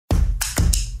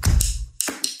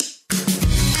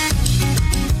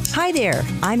Hi there,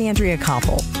 I'm Andrea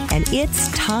Koppel, and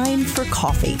it's time for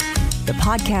coffee, the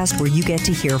podcast where you get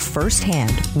to hear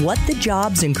firsthand what the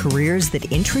jobs and careers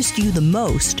that interest you the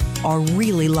most are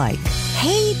really like.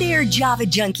 Hey there, Java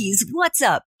junkies, what's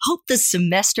up? Hope the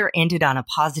semester ended on a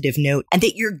positive note and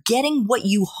that you're getting what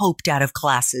you hoped out of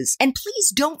classes. And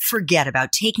please don't forget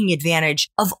about taking advantage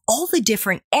of all the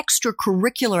different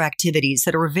extracurricular activities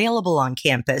that are available on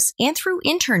campus and through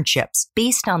internships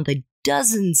based on the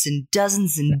dozens and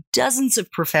dozens and dozens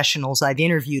of professionals I've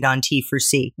interviewed on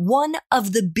T4C. One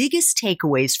of the biggest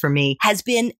takeaways for me has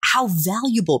been how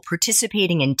valuable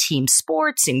participating in team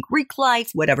sports and Greek life,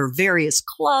 whatever various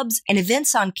clubs and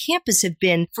events on campus have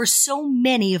been for so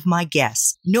many of my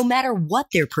guests, no matter what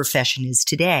their profession is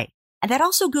today. And that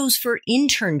also goes for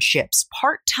internships,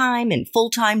 part-time and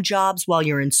full-time jobs while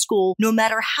you're in school, no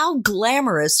matter how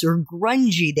glamorous or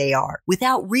grungy they are.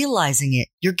 Without realizing it,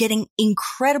 you're getting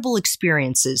incredible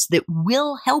experiences that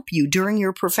will help you during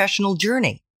your professional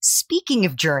journey. Speaking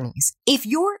of journeys, if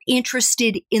you're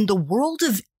interested in the world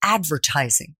of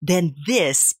advertising, then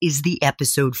this is the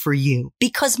episode for you.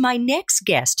 Because my next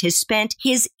guest has spent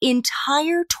his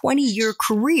entire 20-year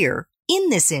career in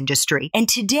this industry, and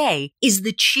today is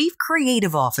the Chief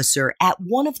Creative Officer at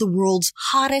one of the world's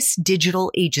hottest digital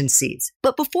agencies.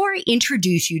 But before I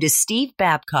introduce you to Steve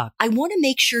Babcock, I want to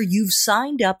make sure you've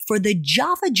signed up for the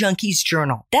Java Junkies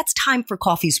Journal. That's Time for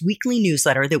Coffee's weekly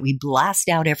newsletter that we blast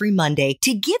out every Monday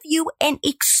to give you an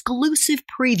exclusive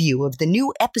preview of the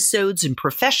new episodes and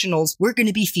professionals we're going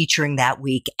to be featuring that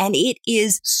week, and it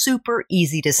is super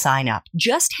easy to sign up.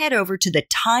 Just head over to the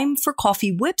Time for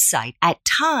Coffee website at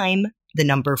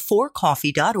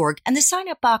time4coffee.org, and the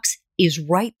sign-up box is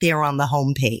right there on the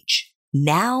homepage.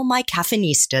 Now, my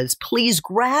caffeinistas, please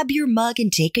grab your mug and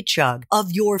take a chug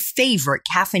of your favorite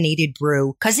caffeinated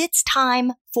brew, because it's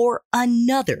time for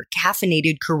another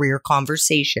caffeinated career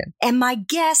conversation. And my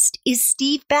guest is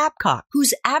Steve Babcock,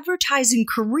 whose advertising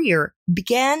career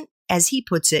began, as he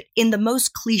puts it, in the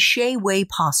most cliche way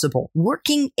possible,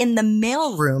 working in the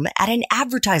mailroom at an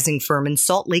advertising firm in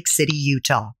Salt Lake City,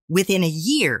 Utah. Within a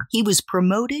year, he was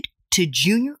promoted to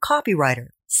junior copywriter.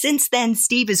 Since then,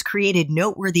 Steve has created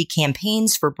noteworthy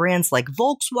campaigns for brands like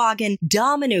Volkswagen,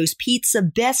 Domino's Pizza,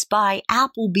 Best Buy,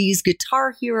 Applebee's,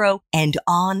 Guitar Hero, and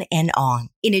on and on.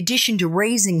 In addition to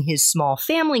raising his small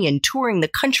family and touring the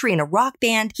country in a rock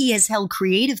band, he has held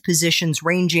creative positions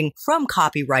ranging from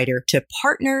copywriter to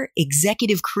partner,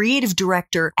 executive creative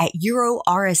director at Euro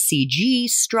RSCG,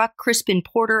 Struck, Crispin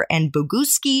Porter, and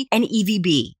Boguski, and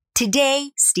EVB.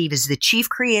 Today, Steve is the Chief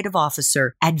Creative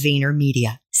Officer at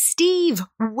VaynerMedia. Steve,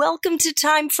 welcome to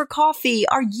Time for Coffee.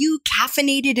 Are you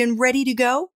caffeinated and ready to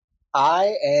go?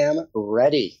 I am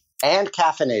ready and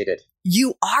caffeinated.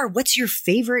 You are? What's your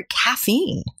favorite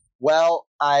caffeine? Well,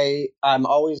 I'm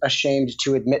always ashamed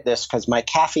to admit this because my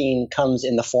caffeine comes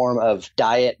in the form of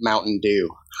Diet Mountain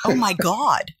Dew. Oh my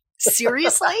God.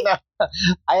 Seriously?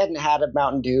 I hadn't had a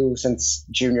Mountain Dew since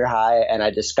junior high, and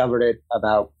I discovered it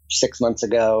about 6 months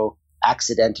ago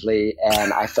accidentally,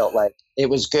 and I felt like it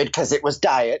was good because it was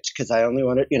diet, because I only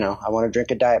wanted, I want to drink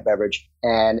a diet beverage,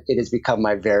 and it has become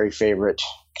my very favorite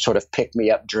sort of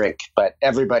pick-me-up drink, but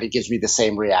everybody gives me the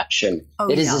same reaction.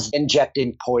 It is just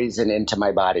injecting poison into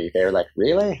my body. They're like,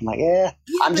 really? I'm like, yeah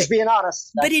I'm just being honest.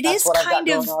 But it is kind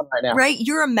of, right?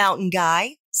 You're a mountain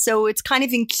guy, so it's kind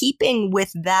of in keeping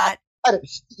with that. I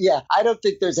don't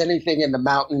think there's anything in the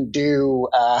Mountain Dew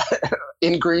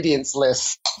ingredients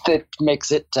list that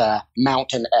makes it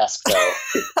mountain-esque. So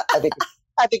I think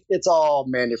it's all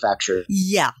manufactured.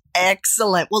 Yeah,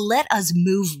 excellent. Well, let us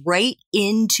move right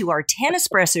into our 10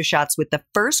 espresso shots with the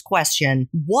first question.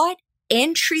 What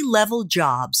entry-level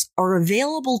jobs are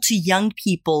available to young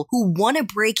people who want to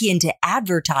break into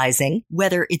advertising,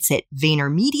 whether it's at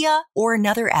VaynerMedia or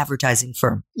another advertising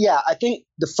firm? Yeah, I think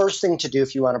the first thing to do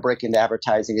if you want to break into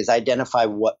advertising is identify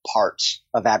what part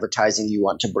of advertising you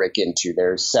want to break into.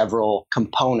 There's several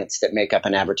components that make up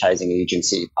an advertising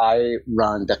agency. I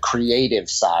run the creative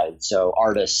side, so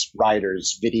artists,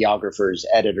 writers, videographers,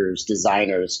 editors,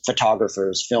 designers,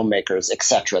 photographers, filmmakers,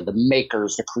 etc. The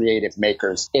makers, the creative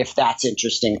makers, if that's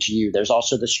interesting to you. There's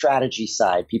also the strategy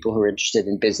side, people who are interested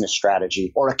in business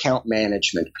strategy or account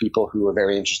management, people who are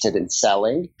very interested in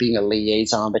selling, being a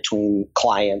liaison between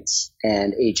clients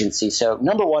and agency. So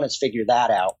number one is figure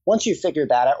that out. Once you figure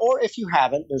that out, or if you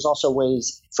haven't, there's also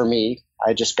ways for me,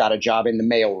 I just got a job in the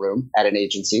mailroom at an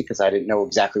agency because I didn't know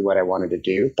exactly what I wanted to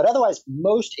do. But otherwise,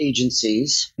 most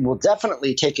agencies will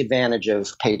definitely take advantage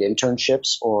of paid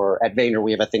internships, or at Vayner,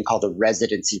 we have a thing called the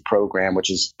residency program, which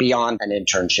is beyond an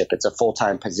internship. It's a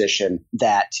full-time position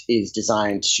that is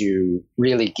designed to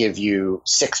really give you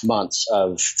 6 months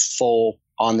of full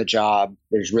on the job.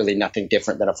 There's really nothing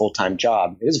different than a full-time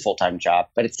job. It is a full-time job,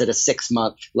 but it's at a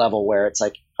 6-month level where it's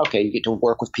like, okay, you get to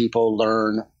work with people,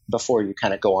 learn before you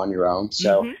kind of go on your own.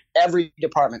 So every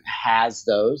department has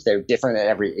those. They're different at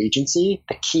every agency.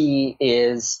 The key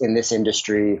is in this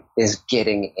industry is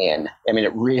getting in. I mean,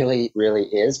 it really, really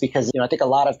is, because, I think a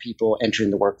lot of people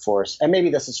entering the workforce, and maybe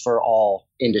this is for all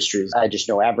industries, I just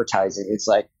know advertising, it's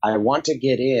like, I want to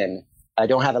get in. I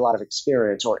don't have a lot of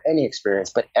experience or any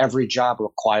experience, but every job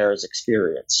requires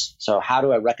experience. So how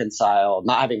do I reconcile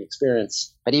not having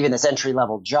experience, but even this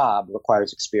entry-level job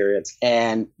requires experience?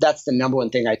 And that's the number one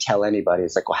thing I tell anybody.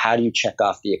 It's like, well, how do you check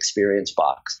off the experience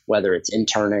box? Whether it's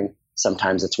interning,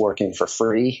 sometimes it's working for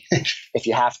free if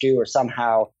you have to, or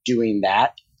somehow doing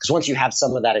that. Because once you have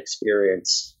some of that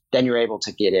experience, then you're able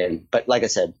to get in. But like I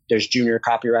said, there's junior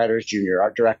copywriters, junior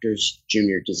art directors,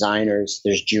 junior designers,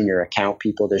 there's junior account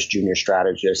people, there's junior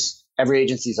strategists. Every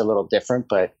agency is a little different,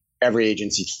 but every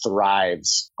agency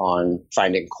thrives on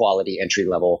finding quality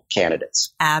entry-level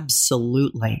candidates.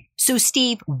 Absolutely. So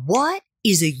Steve, what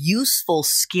is a useful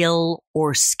skill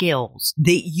or skills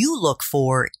that you look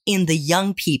for in the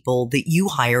young people that you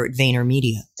hire at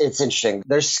VaynerMedia? It's interesting.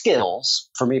 There's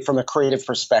skills. For me, from a creative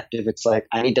perspective, it's like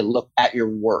I need to look at your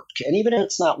work. And even if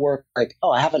it's not work, like, oh,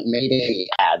 I haven't made any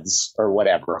ads or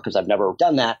whatever, because I've never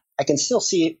done that, I can still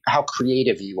see how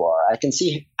creative you are. I can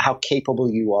see how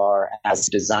capable you are as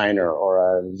a designer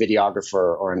or a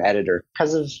videographer or an editor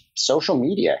because of social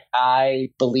media. I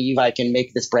believe I can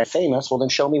make this brand famous. Well, then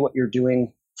show me what you're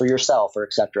doing for yourself, or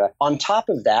et cetera. On top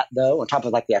of that, though, on top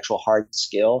of like the actual hard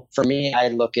skill, for me, I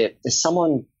look at, is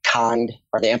someone kind?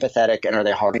 Are they empathetic? And are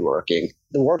they hardworking?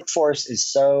 The workforce is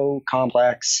so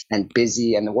complex and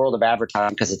busy, and the world of advertising,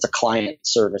 because it's a client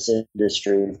service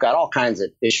industry, you've got all kinds of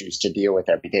issues to deal with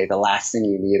every day. The last thing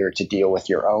you need are to deal with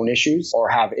your own issues or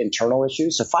have internal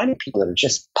issues. So finding people that are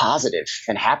just positive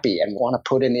and happy and want to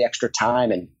put in the extra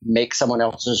time and make someone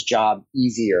else's job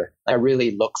easier. I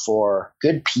really look for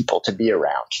good people to be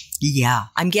around. Yeah.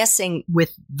 I'm guessing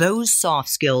with those soft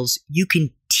skills, you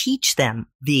can teach them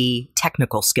the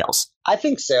technical skills. I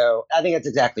think so. I think that's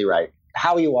exactly right.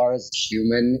 How you are as a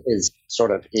human is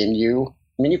sort of in you.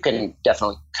 I mean, you can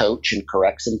definitely coach and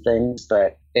correct some things,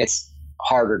 but it's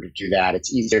harder to do that.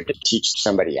 It's easier to teach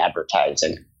somebody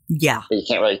advertising. Yeah. But you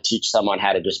can't really teach someone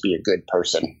how to just be a good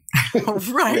person.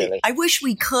 Right. Really. I wish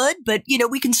we could, but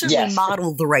we can certainly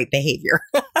model the right behavior.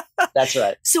 That's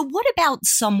right. So what about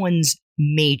someone's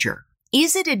major?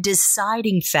 Is it a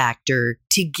deciding factor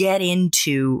to get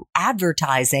into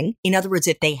advertising? In other words,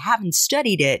 if they haven't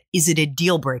studied it, is it a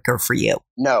deal breaker for you?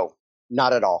 No,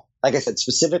 not at all. Like I said,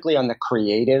 specifically on the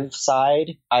creative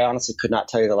side, I honestly could not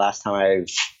tell you the last time I've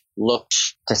looked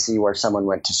to see where someone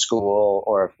went to school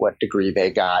or what degree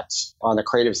they got. On the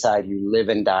creative side, you live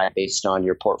and die based on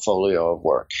your portfolio of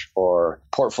work or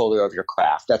portfolio of your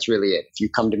craft. That's really it. If you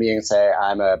come to me and say,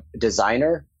 I'm a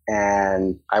designer,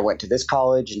 and I went to this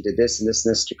college and did this and this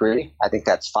and this degree, I think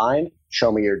that's fine.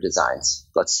 Show me your designs.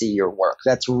 Let's see your work.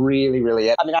 That's really, really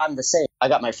it. I mean, I'm the same. I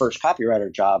got my first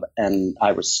copywriter job and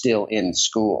I was still in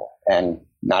school and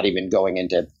not even going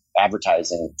into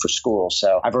advertising for school.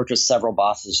 So I've worked with several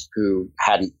bosses who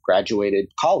hadn't graduated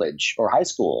college or high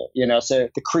school, so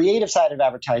the creative side of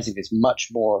advertising is much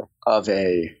more of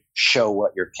a show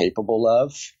what you're capable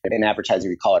of. In advertising,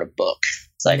 we call it a book.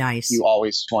 It's like nice. You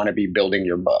always want to be building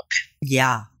your book.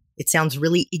 Yeah. It sounds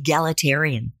really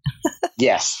egalitarian.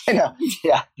 Yes. I know.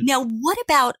 Yeah. Now, what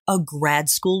about a grad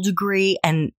school degree?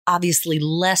 And obviously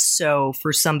less so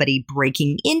for somebody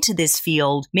breaking into this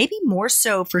field, maybe more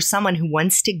so for someone who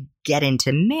wants to get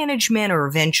into management or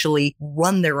eventually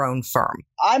run their own firm.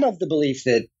 I'm of the belief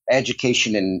that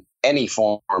education in any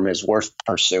form is worth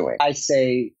pursuing. I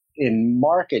say in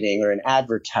marketing or in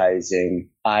advertising,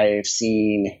 I've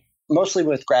seen mostly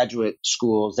with graduate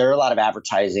schools, there are a lot of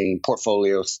advertising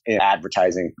portfolios in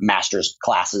advertising, master's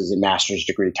classes and master's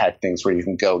degree type things where you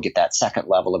can go get that second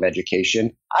level of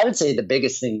education. I would say the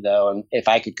biggest thing, though, and if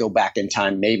I could go back in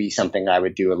time, maybe something I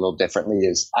would do a little differently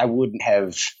is I wouldn't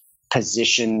have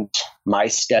positioned my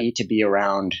study to be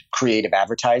around creative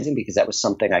advertising because that was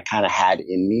something I kind of had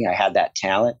in me. I had that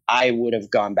talent. I would have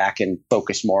gone back and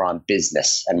focused more on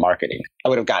business and marketing. I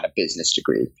would have got a business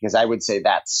degree because I would say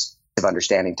that's of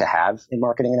understanding to have in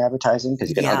marketing and advertising because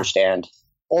you can understand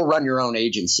or run your own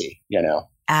agency,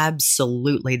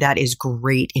 Absolutely. That is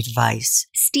great advice.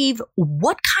 Steve,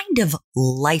 what kind of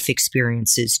life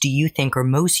experiences do you think are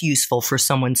most useful for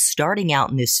someone starting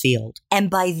out in this field? And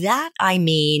by that, I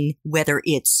mean whether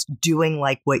it's doing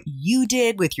like what you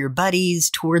did with your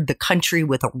buddies, toured the country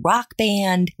with a rock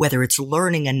band, whether it's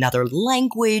learning another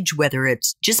language, whether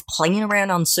it's just playing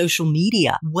around on social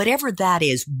media, whatever that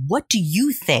is, what do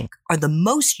you think are the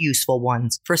most useful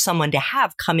ones for someone to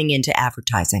have coming into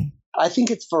advertising? I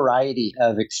think it's variety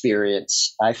of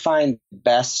experience. I find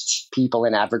best people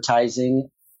in advertising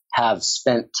have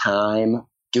spent time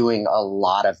doing a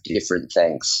lot of different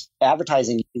things.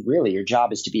 Advertising, really, your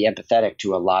job is to be empathetic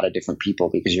to a lot of different people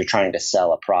because you're trying to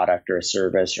sell a product or a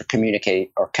service or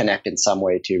communicate or connect in some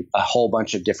way to a whole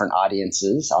bunch of different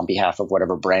audiences on behalf of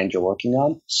whatever brand you're working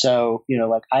on. So,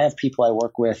 like I have people I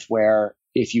work with where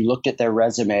if you looked at their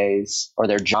resumes or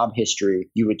their job history,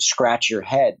 you would scratch your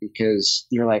head because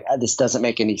you're like, this doesn't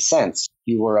make any sense.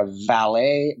 You were a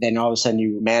valet, then all of a sudden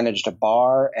you managed a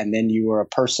bar, and then you were a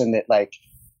person that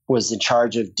was in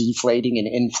charge of deflating and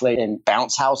inflating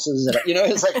bounce houses. And,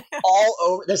 it's like all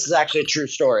over. This is actually a true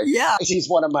story. Yeah. He's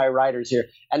one of my writers here.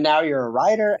 And now you're a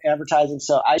writer, advertising.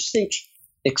 So I just think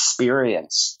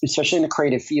experience, especially in the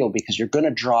creative field, because you're going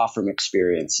to draw from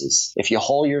experiences. If you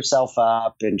hole yourself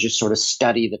up and just sort of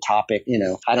study the topic,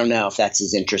 I don't know if that's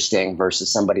as interesting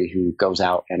versus somebody who goes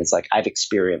out and it's like, I've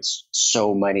experienced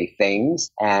so many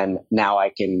things and now I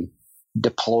can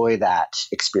deploy that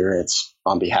experience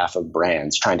on behalf of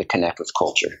brands trying to connect with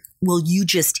culture. Well, you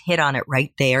just hit on it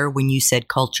right there when you said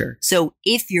culture. So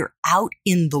if you're out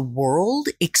in the world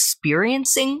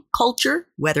experiencing culture,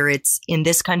 whether it's in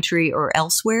this country or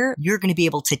elsewhere, you're going to be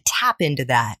able to tap into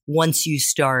that once you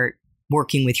start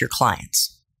working with your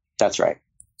clients. That's right.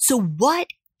 So what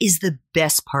is the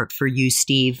best part for you,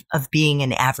 Steve, of being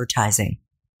in advertising?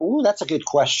 Ooh, that's a good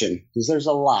question because there's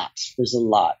a lot.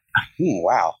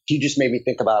 Wow. You just made me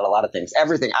think about a lot of things.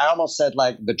 Everything. I almost said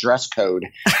the dress code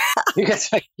because,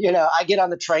 I get on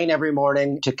the train every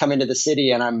morning to come into the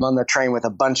city and I'm on the train with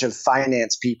a bunch of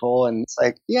finance people. And it's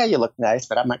like, yeah, you look nice.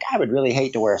 But I'm like, I would really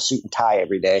hate to wear a suit and tie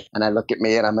every day. And I look at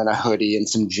me and I'm in a hoodie and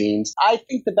some jeans. I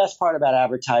think the best part about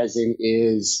advertising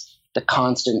is the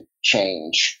constant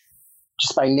change.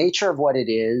 Just by nature of what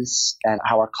it is and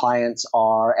how our clients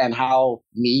are and how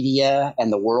media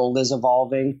and the world is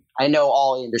evolving. I know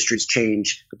all industries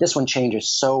change, but this one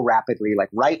changes so rapidly. Like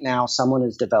right now, someone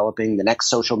is developing the next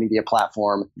social media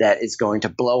platform that is going to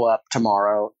blow up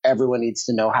tomorrow. Everyone needs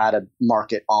to know how to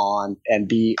market on and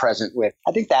be present with.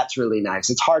 I think that's really nice.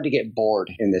 It's hard to get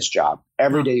bored in this job.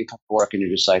 Every day you come to work and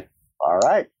you're just like, all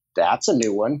right, that's a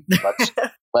new one.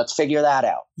 Let's figure that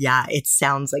out. Yeah, it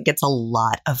sounds like it's a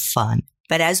lot of fun.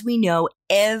 But as we know,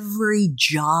 every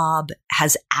job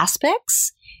has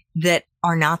aspects that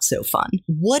are not so fun.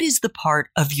 What is the part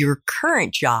of your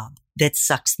current job that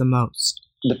sucks the most?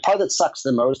 The part that sucks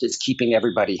the most is keeping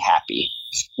everybody happy.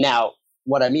 Now,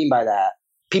 what I mean by that,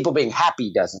 people being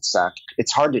happy doesn't suck.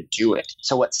 It's hard to do it.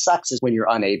 So what sucks is when you're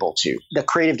unable to. The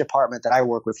creative department that I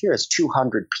work with here is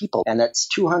 200 people, and that's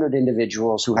 200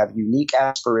 individuals who have unique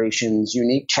aspirations,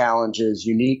 unique challenges,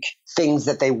 unique things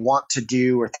that they want to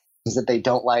do or things that they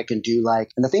don't like and do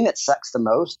like. And the thing that sucks the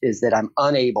most is that I'm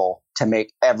unable to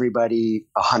make everybody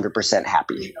 100%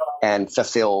 happy and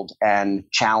fulfilled and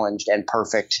challenged and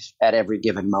perfect at every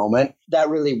given moment. That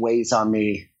really weighs on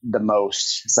me the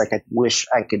most. It's like I wish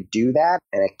I could do that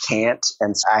and I can't.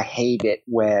 And I hate it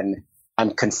when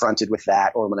I'm confronted with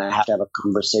that or when I have to have a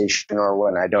conversation or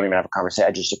when I don't even have a conversation.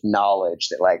 I just acknowledge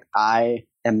that I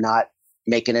am not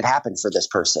making it happen for this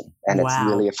person and It's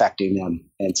really affecting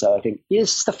them. And so I think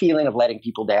it's the feeling of letting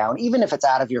people down, even if it's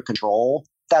out of your control.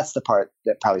 That's the part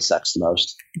that probably sucks the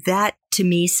most. That to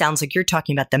me sounds like you're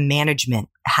talking about the management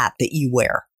hat that you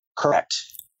wear. Correct.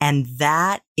 And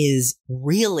that is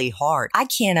really hard. I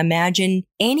can't imagine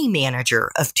any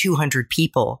manager of 200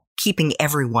 people keeping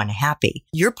everyone happy.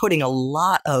 You're putting a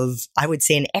lot of, I would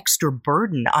say, an extra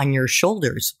burden on your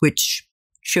shoulders, which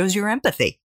shows your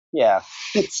empathy. Yeah,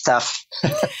 it's tough.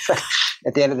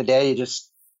 At the end of the day, you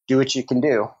just do what you can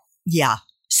do. Yeah.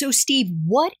 So, Steve,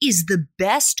 what is the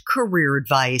best career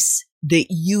advice that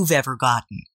you've ever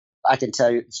gotten? I can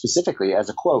tell you specifically as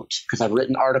a quote, because I've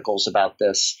written articles about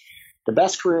this. The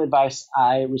best career advice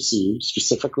I received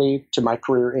specifically to my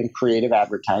career in creative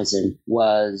advertising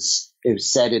was, it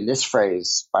was said in this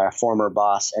phrase by a former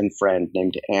boss and friend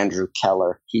named Andrew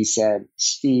Keller. He said,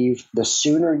 Steve, the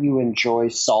sooner you enjoy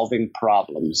solving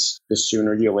problems, the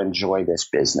sooner you'll enjoy this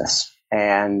business.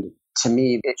 And to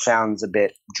me, it sounds a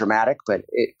bit dramatic, but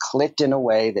it clicked in a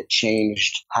way that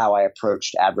changed how I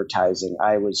approached advertising.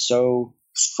 I was so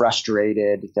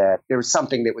frustrated that there was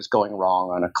something that was going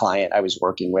wrong on a client I was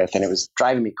working with, and it was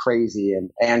driving me crazy.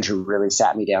 And Andrew really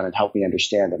sat me down and helped me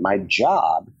understand that my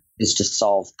job is to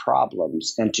solve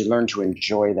problems and to learn to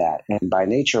enjoy that. And by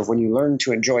nature of when you learn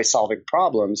to enjoy solving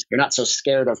problems, you're not so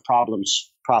scared of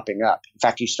problems propping up. In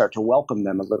fact, you start to welcome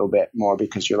them a little bit more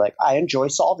because you're like, I enjoy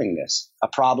solving this. A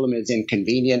problem is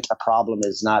inconvenient. A problem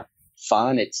is not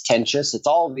fun. It's tenuous. It's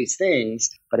all of these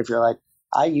things. But if you're like,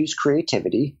 I use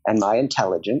creativity and my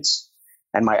intelligence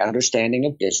and my understanding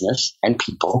of business and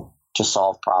people to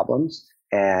solve problems,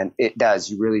 and it does,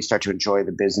 you really start to enjoy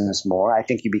the business more. I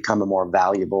think you become a more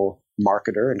valuable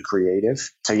marketer and creative.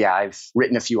 So yeah, I've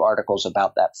written a few articles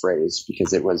about that phrase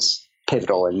because it was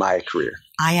pivotal in my career.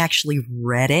 I actually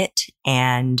read it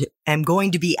and am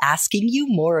going to be asking you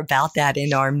more about that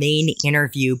in our main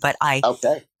interview, but I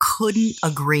couldn't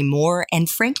agree more. And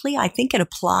frankly, I think it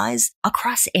applies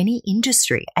across any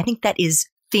industry. I think that is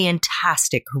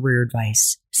fantastic career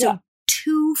advice. So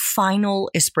 2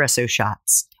 final espresso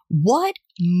shots. What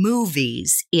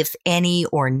movies, if any,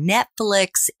 or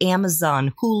Netflix,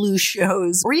 Amazon, Hulu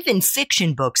shows, or even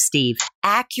fiction books, Steve,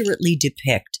 accurately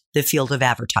depict the field of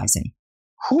advertising?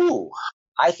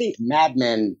 I think Mad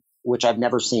Men, which I've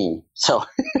never seen. So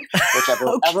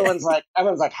everyone's like,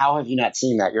 how have you not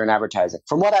seen that? You're in advertising.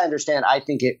 From what I understand, I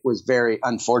think it was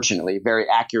unfortunately, very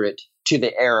accurate to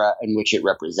the era in which it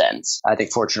represents. I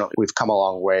think fortunately we've come a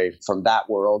long way from that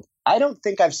world. I don't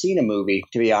think I've seen a movie,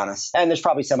 to be honest. And there's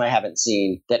probably some I haven't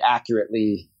seen that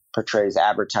accurately portrays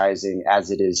advertising as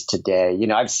it is today. You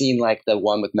know, I've seen like the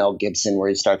one with Mel Gibson where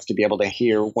he starts to be able to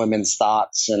hear women's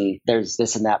thoughts and there's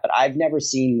this and that. But I've never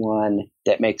seen one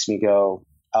that makes me go,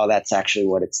 oh, that's actually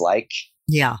what it's like.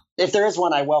 Yeah. If there is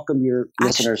one, I welcome your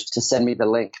listeners to send me the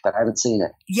link, but I haven't seen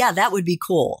it. Yeah, that would be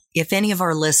cool. If any of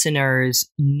our listeners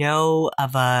know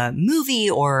of a movie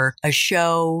or a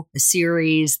show, a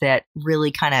series that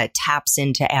really kind of taps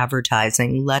into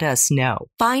advertising, let us know.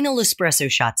 Final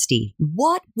espresso shot, Steve.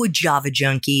 What would Java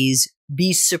junkies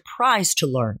be surprised to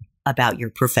learn about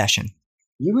your profession?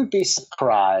 You would be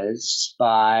surprised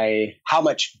by how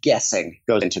much guessing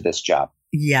goes into this job.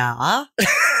 Yeah.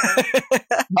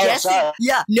 Sorry.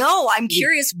 Yeah. No, I'm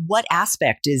curious what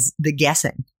aspect is the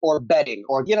guessing? Or betting.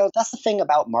 Or, that's the thing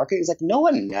about marketing is like no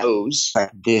one knows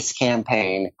that this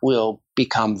campaign will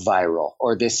become viral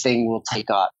or this thing will take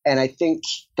off. And I think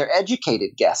they're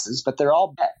educated guesses, but they're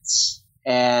all bets.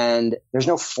 And there's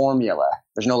no formula.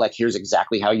 There's no like, here's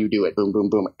exactly how you do it. Boom, boom,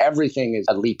 boom. Everything is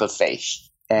a leap of faith.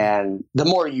 And the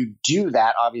more you do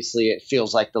that, obviously, it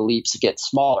feels like the leaps get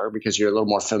smaller because you're a little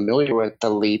more familiar with the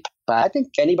leap. But I think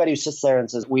anybody who sits there and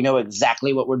says, we know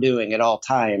exactly what we're doing at all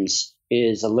times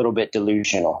is a little bit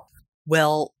delusional.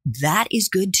 Well, that is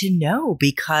good to know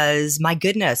because, my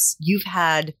goodness, you've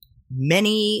had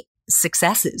many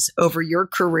successes over your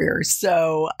career.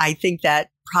 So I think that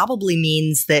probably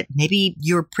means that maybe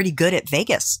you're pretty good at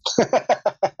Vegas.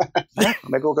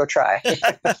 Maybe we'll go try.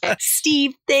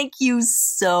 Steve, thank you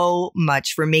so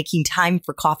much for making time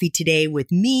for coffee today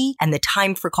with me and the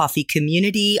Time for Coffee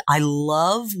community. I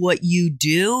love what you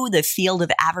do. The field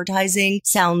of advertising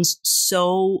sounds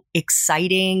so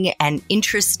exciting and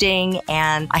interesting,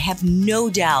 and I have no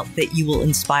doubt that you will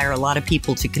inspire a lot of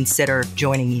people to consider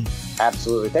joining you.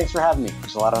 Absolutely. Thanks for having me. It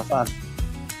was a lot of fun.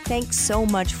 Thanks so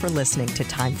much for listening to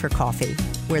Time for Coffee,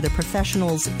 where the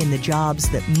professionals in the jobs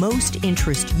that most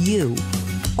interest you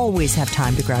always have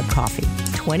time to grab coffee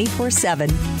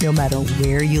 24/7, no matter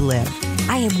where you live.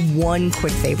 I have one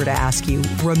quick favor to ask you.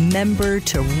 Remember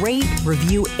to rate,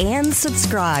 review, and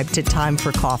subscribe to Time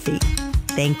for Coffee.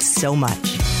 Thanks so much.